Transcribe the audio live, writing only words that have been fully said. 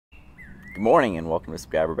Good morning and welcome to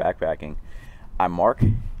Spiguyver Backpacking. I'm Mark,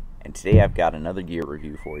 and today I've got another gear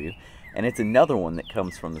review for you, and it's another one that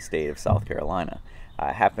comes from the state of South Carolina.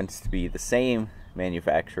 It happens to be the same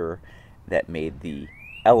manufacturer that made the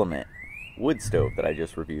Element wood stove that I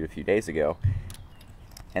just reviewed a few days ago,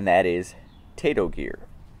 and that is Tato gear.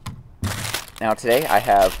 Now today I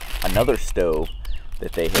have another stove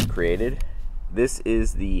that they have created. This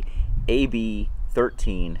is the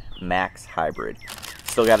AB-13 Max Hybrid.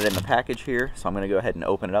 Still got it in the package here, so I'm going to go ahead and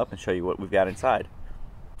open it up and show you what we've got inside.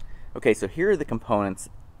 Okay, so here are the components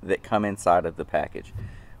that come inside of the package.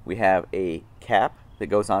 We have a cap that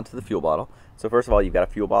goes onto the fuel bottle. So first of all, you've got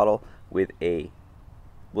a fuel bottle with a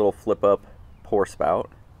little flip-up pour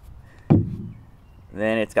spout.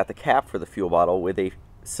 Then it's got the cap for the fuel bottle with a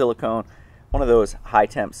silicone, one of those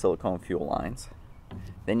high-temp silicone fuel lines.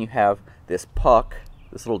 Then you have this puck,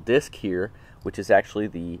 this little disc here, which is actually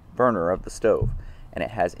the burner of the stove. And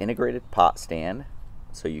it has integrated pot stand,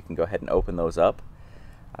 so you can go ahead and open those up.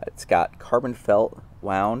 It's got carbon felt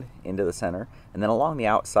wound into the center, and then along the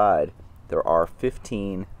outside there are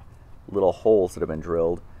 15 little holes that have been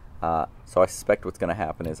drilled. So I suspect what's going to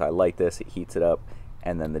happen is I light this, it heats it up,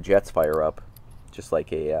 and then the jets fire up just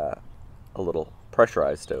like a little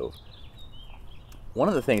pressurized stove. One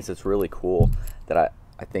of the things that's really cool that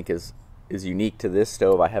I think is unique to this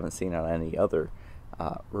stove, I haven't seen on any other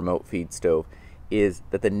remote feed stove, is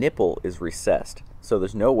that the nipple is recessed. So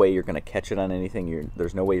there's no way you're going to catch it on anything.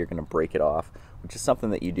 There's no way you're going to break it off, which is something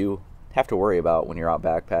that you do have to worry about when you're out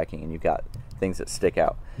backpacking and you've got things that stick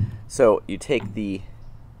out. So you take the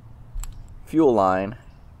fuel line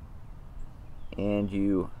and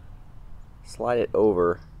you slide it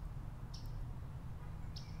over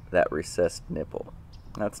that recessed nipple.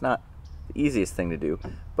 Now it's not the easiest thing to do,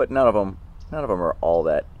 but none of them are all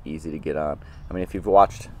that easy to get on. I mean, if you've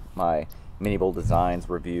watched my Mini Bowl Designs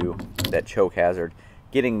review, that choke hazard,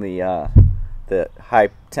 getting the high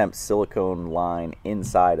temp silicone line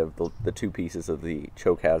inside of the two pieces of the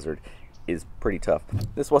choke hazard is pretty tough.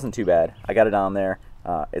 This wasn't too bad. I got it on there.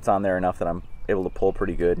 It's on there enough that I'm able to pull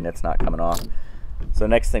pretty good and it's not coming off. So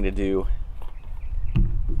next thing to do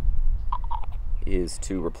is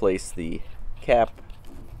to replace the cap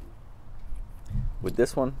with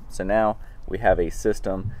this one. So now we have a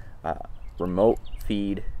system remote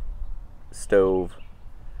feed stove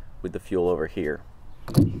with the fuel over here.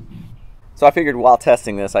 So I figured while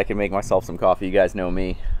testing this I could make myself some coffee. You guys know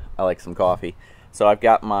me, I like some coffee. So I've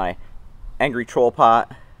got my Angry Troll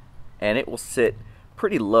pot, and it will sit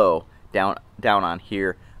pretty low down on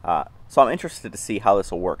here. So I'm interested to see how this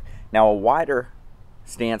will work. Now a wider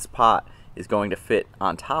stance pot is going to fit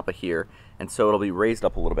on top of here, and so it'll be raised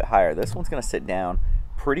up a little bit higher. This one's going to sit down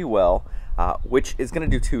pretty well, which is going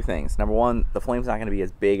to do two things. Number one, the flame's not going to be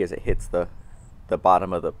as big as it hits the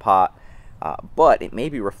bottom of the pot, but it may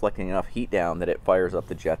be reflecting enough heat down that it fires up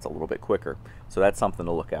the jets a little bit quicker. So that's something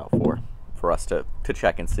to look out for us to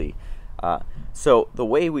check and see. So the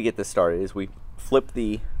way we get this started is we flip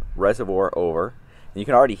the reservoir over, and you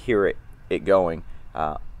can already hear it going,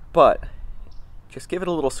 but just give it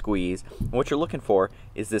a little squeeze. And what you're looking for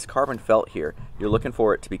is this carbon felt here. You're looking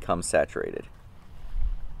for it to become saturated.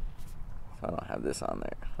 So I don't have this on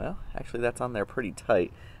there. Well, actually that's on there pretty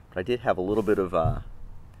tight, but I did have a little bit of,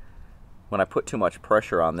 when I put too much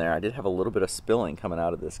pressure on there, I did have a little bit of spilling coming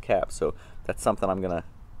out of this cap. So that's something I'm going to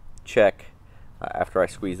check after I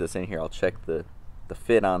squeeze this in here. I'll check the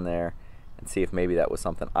fit on there and see if maybe that was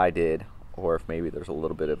something I did, or if maybe there's a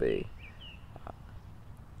little bit of a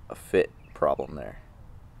fit problem there.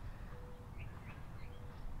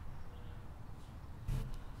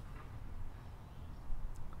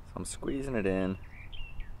 So I'm squeezing it in.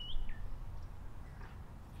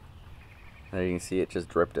 There you can see it just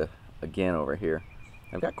dripped again over here.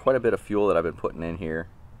 I've got quite a bit of fuel that I've been putting in here.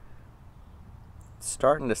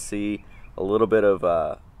 Starting to see a little bit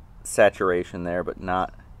of saturation there, but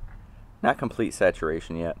not complete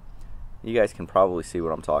saturation yet. You guys can probably see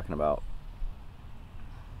what I'm talking about.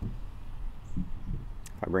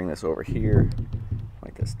 If I bring this over here,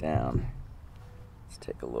 point this down, let's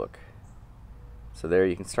take a look. So there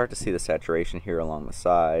you can start to see the saturation here along the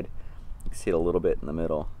side. You can see it a little bit in the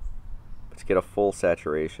middle. But to get a full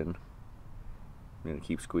saturation, I'm going to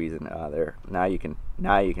keep squeezing. There. Now you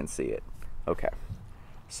can see it. Okay.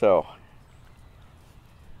 So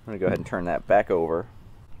I'm going to go ahead and turn that back over.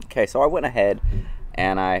 Okay, so I went ahead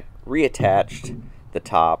and I reattached the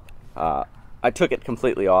top. I took it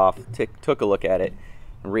completely off, took a look at it,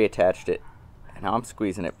 and reattached it. And now I'm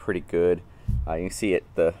squeezing it pretty good. You can see it,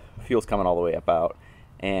 the fuel's coming all the way up out,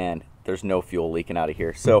 and there's no fuel leaking out of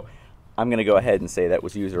here. So I'm going to go ahead and say that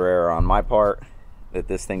was user error on my part, that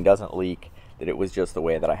this thing doesn't leak, that it was just the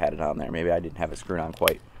way that I had it on there. Maybe I didn't have it screwed on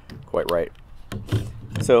quite right.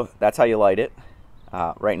 So that's how you light it.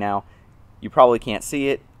 Right now, you probably can't see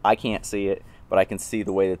it. I can't see it, but I can see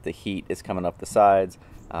the way that the heat is coming up the sides.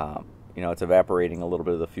 You know, it's evaporating a little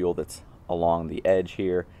bit of the fuel that's along the edge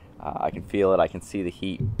here. I can feel it. I can see the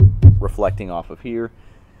heat reflecting off of here.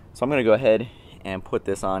 So I'm going to go ahead and put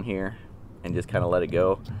this on here and just kind of let it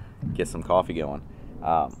go, get some coffee going.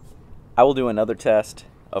 I will do another test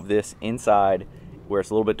of this inside where it's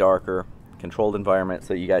a little bit darker, controlled environment,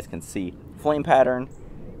 so you guys can see flame pattern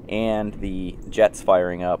and the jets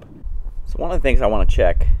firing up. So one of the things I want to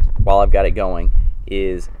check while I've got it going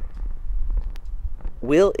is,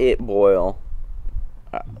 will it boil,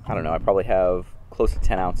 I don't know, I probably have close to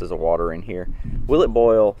 10 ounces of water in here. Will it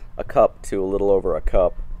boil a cup to a little over a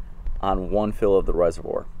cup on one fill of the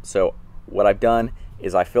reservoir? So what I've done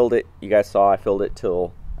is I filled it, you guys saw I filled it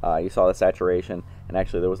till you saw the saturation, and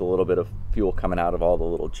actually there was a little bit of fuel coming out of all the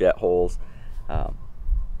little jet holes.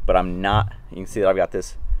 But I'm not, you can see that I've got the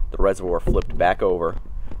reservoir flipped back over,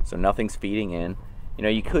 so nothing's feeding in. You know,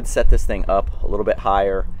 you could set this thing up a little bit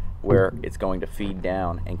higher where it's going to feed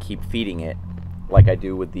down and keep feeding it like I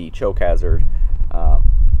do with the choke hazard.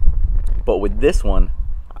 But with this one,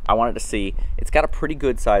 I wanted to see, it's got a pretty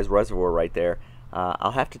good size reservoir right there.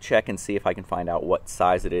 I'll have to check and see if I can find out what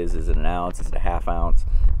size it is. Is it an ounce? Is it a half ounce?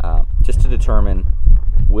 Just to determine,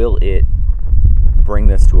 will it bring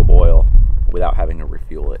this to a boil without having to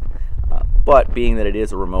refuel it. But being that it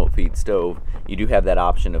is a remote feed stove, you do have that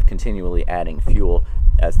option of continually adding fuel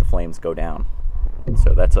as the flames go down.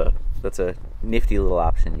 So that's a nifty little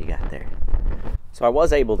option you got there. So I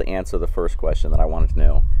was able to answer the first question that I wanted to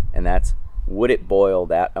know, and that's, would it boil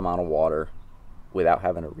that amount of water without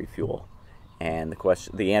having to refuel? And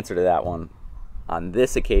the answer to that one, on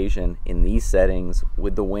this occasion, in these settings,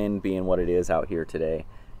 with the wind being what it is out here today,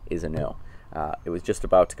 is a no. It was just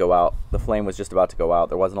about to go out. The flame was just about to go out.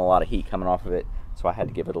 There wasn't a lot of heat coming off of it, so I had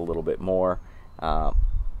to give it a little bit more. I've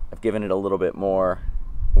given it a little bit more.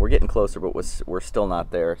 We're getting closer, but we're still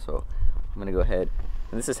not there, so I'm going to go ahead.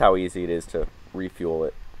 And this is how easy it is to refuel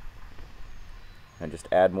it. And just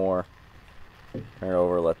add more, turn it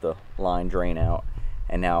over, let the line drain out,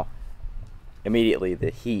 and now immediately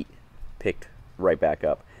the heat picked right back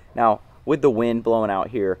up. Now, with the wind blowing out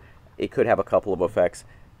here, it could have a couple of effects.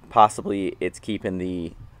 Possibly it's keeping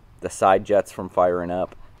the side jets from firing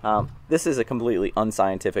up. This is a completely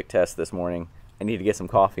unscientific test this morning. I need to get some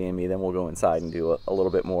coffee in me, then we'll go inside and do a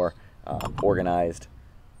little bit more organized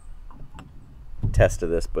test of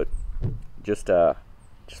this. But just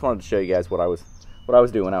wanted to show you guys what I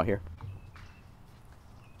was doing out here.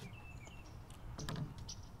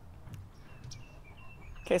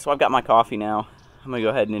 Okay, so I've got my coffee now. I'm gonna go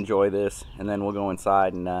ahead and enjoy this, and then we'll go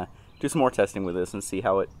inside and do some more testing with this and see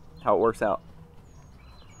how it works out.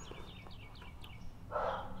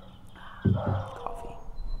 Coffee,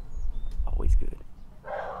 always good.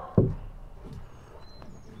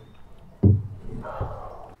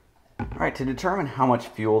 All right, to determine how much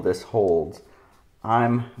fuel this holds,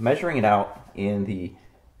 I'm measuring it out in the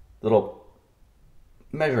little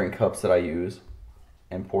measuring cups that I use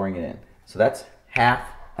and pouring it in. So that's half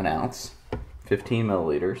an ounce, 15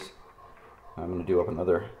 milliliters. I'm going to do up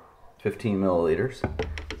another 15 milliliters.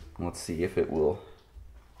 Let's see if it will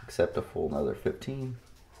accept a full another 15.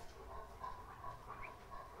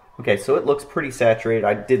 Okay, so it looks pretty saturated.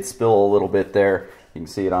 I did spill a little bit there. You can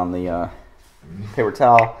see it on the paper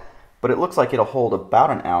towel, but it looks like it'll hold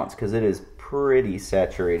about an ounce because it is pretty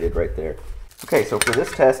saturated right there. Okay, so for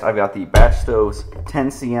this test, I've got the Batch Stove's 10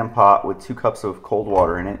 cm pot with 2 cups of cold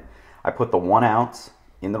water in it. I put the 1 ounce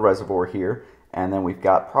in the reservoir here, and then we've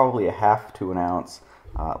got probably a half to an ounce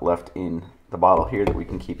left in the bottle here that we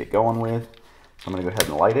can keep it going with. So I'm going to go ahead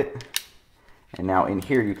and light it. And now in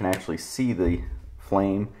here you can actually see the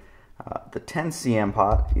flame. The 10 cm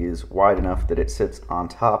pot is wide enough that it sits on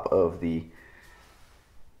top of the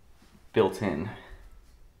built-in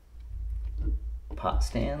pot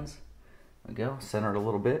stands. There we go, center it a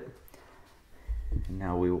little bit. And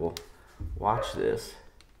now we will watch this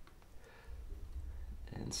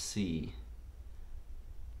and see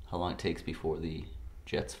how long it takes before the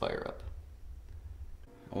jets fire up.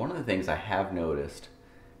 One of the things I have noticed,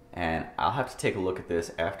 and I'll have to take a look at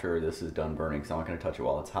this after this is done burning because I'm not going to touch it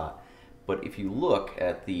while it's hot, but if you look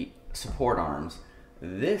at the support arms,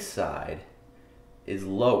 this side is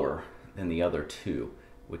lower than the other two,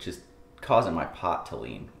 which is causing my pot to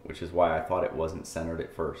lean, which is why I thought it wasn't centered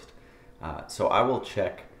at first. So I will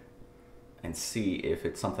check and see if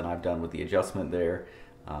it's something I've done with the adjustment there,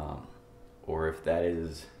 or if that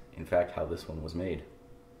is in fact how this one was made.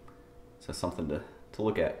 So something to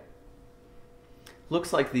look at.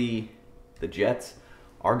 Looks like the jets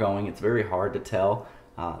are going. It's very hard to tell.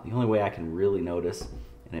 The only way I can really notice,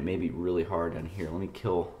 and it may be really hard down here, let me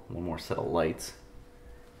kill one more set of lights.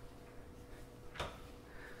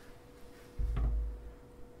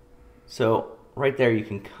 So right there you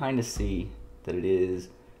can kind of see that it is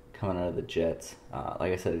coming out of the jets.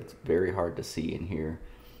 Like I said, it's very hard to see in here,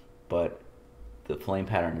 but the flame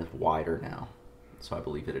pattern is wider now, so I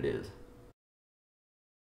believe that it is.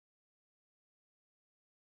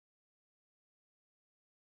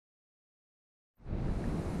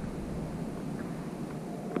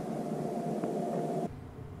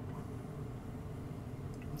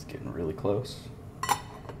 It's getting really close.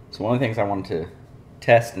 So one of the things I wanted to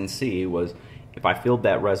test and see was if I filled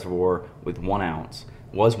that reservoir with 1 ounce,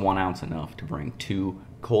 was 1 ounce enough to bring 2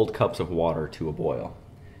 cold cups of water to a boil?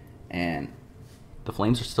 And the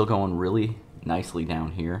flames are still going really nicely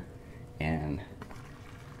down here, and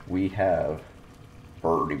we have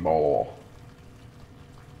birdie ball.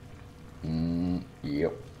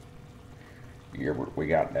 Yep. We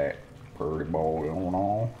got that birdie ball going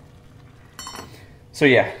on. So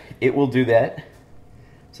yeah, it will do that.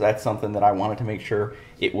 So that's something that I wanted to make sure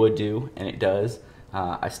it would do, and it does.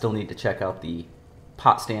 I still need to check out the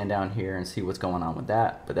pot stand down here and see what's going on with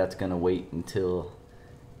that, but that's gonna wait until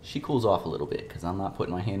she cools off a little bit, because I'm not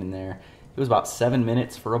putting my hand in there. It was about 7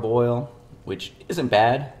 minutes for a boil, which isn't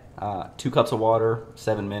bad. 2 cups of water,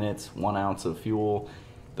 7 minutes, 1 ounce of fuel.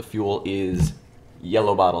 The fuel is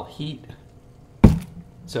yellow bottle heat.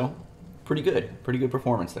 So pretty good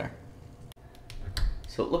performance there.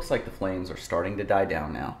 So it looks like the flames are starting to die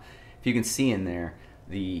down now. If you can see in there,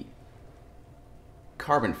 the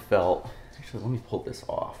carbon felt, actually let me pull this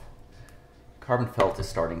off. Carbon felt is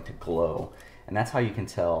starting to glow, and that's how you can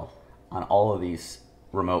tell on all of these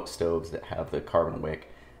remote stoves that have the carbon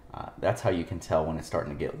wick. That's how you can tell when it's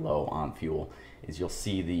starting to get low on fuel, is you'll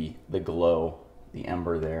see the glow, the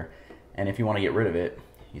ember there. And if you want to get rid of it,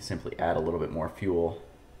 you simply add a little bit more fuel.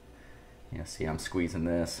 You know, see I'm squeezing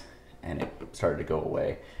this, and it started to go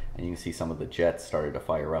away. And you can see some of the jets started to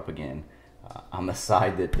fire up again on the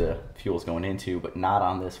side that the fuel's going into, but not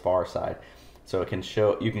on this far side. So it can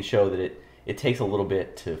show, you can show that it takes a little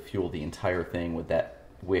bit to fuel the entire thing with that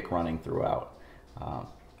wick running throughout.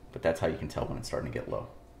 But that's how you can tell when it's starting to get low.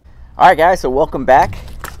 All right, guys, so welcome back.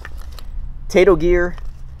 Tato Gear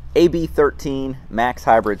AB-13 Max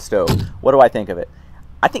Hybrid Stove. What do I think of it?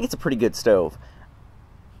 I think it's a pretty good stove.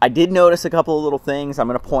 I did notice a couple of little things I'm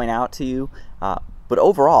going to point out to you, but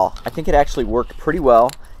overall, I think it actually worked pretty well.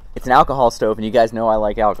 It's an alcohol stove, and you guys know I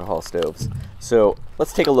like alcohol stoves. So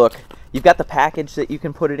let's take a look. You've got the package that you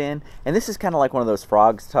can put it in, and this is kind of like one of those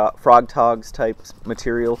frog togs type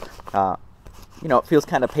material. You know, it feels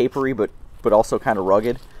kind of papery, but also kind of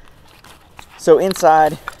rugged. So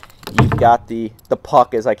inside, you've got the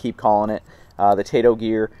puck, as I keep calling it, the Tato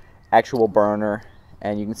Gear actual burner,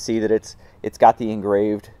 and you can see that it's got the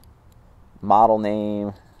engraved model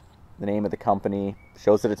name, the name of the company,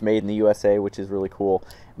 shows that it's made in the USA, which is really cool.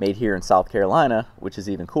 Made here in South Carolina, which is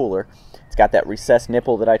even cooler. It's got that recessed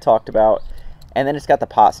nipple that I talked about, and then it's got the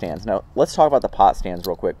pot stands. Now, let's talk about the pot stands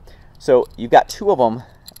real quick. So you've got 2 of them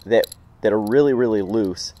that are really, really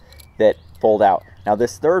loose that fold out. Now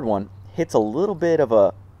this third one hits a little bit of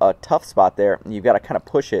a tough spot there, and you've got to kind of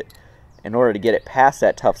push it in order to get it past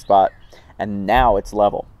that tough spot, and now it's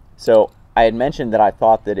level. So I had mentioned that I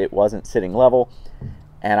thought that it wasn't sitting level,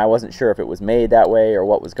 and I wasn't sure if it was made that way or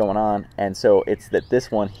what was going on, and so it's that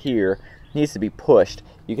this one here needs to be pushed.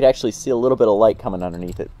 You could actually see a little bit of light coming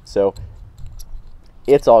underneath it, so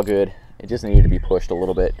it's all good. It just needed to be pushed a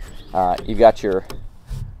little bit. You've got your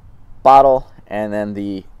bottle and then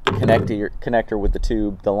the connector with the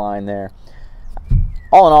tube, the line there.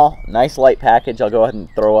 All in all, nice light package. I'll go ahead and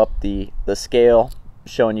throw up the scale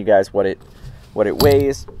showing you guys what it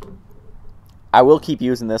weighs. I will keep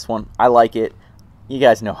using this one. I like it. You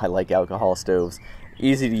guys know I like alcohol stoves.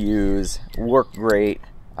 Easy to use, work great.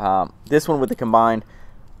 This one with the combined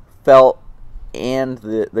felt and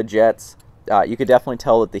the jets, you could definitely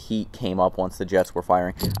tell that the heat came up once the jets were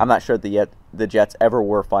firing. I'm not sure that the jets ever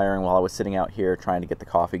were firing while I was sitting out here trying to get the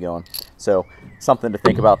coffee going. So something to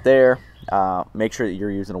think about there. Make sure that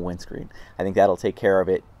you're using a windscreen. I think that'll take care of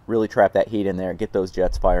it. Really trap that heat in there, get those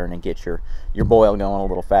jets firing, and get your boil going a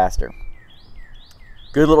little faster.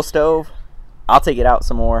 Good little stove. I'll take it out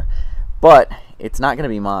some more, but it's not going to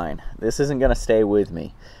be mine. This isn't going to stay with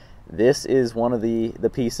me. This is one of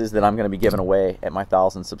the pieces that I'm going to be giving away at my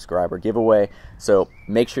 1,000 subscriber giveaway. So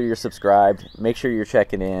make sure you're subscribed, make sure you're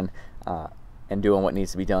checking in, and doing what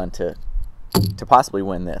needs to be done to possibly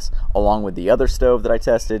win this, along with the other stove that I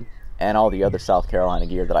tested and all the other South Carolina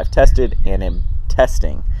gear that I've tested and am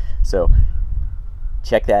testing. So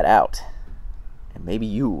check that out, and maybe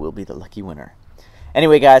you will be the lucky winner.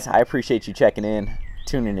 Anyway, guys, I appreciate you checking in,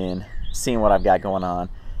 tuning in, seeing what I've got going on.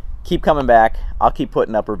 Keep coming back. I'll keep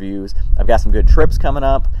putting up reviews. I've got some good trips coming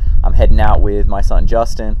up. I'm heading out with my son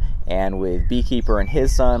Justin and with Beekeeper and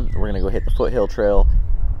his son. We're going to go hit the Foothill Trail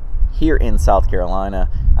here in South Carolina,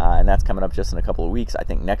 and that's coming up just in a couple of weeks. I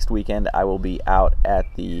think next weekend I will be out at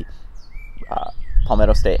the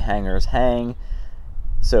Palmetto State Hangers Hang.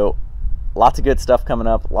 So lots of good stuff coming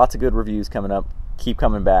up, lots of good reviews coming up. Keep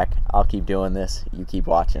coming back. I'll keep doing this. You keep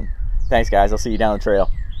watching. Thanks, guys. I'll see you down the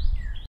trail.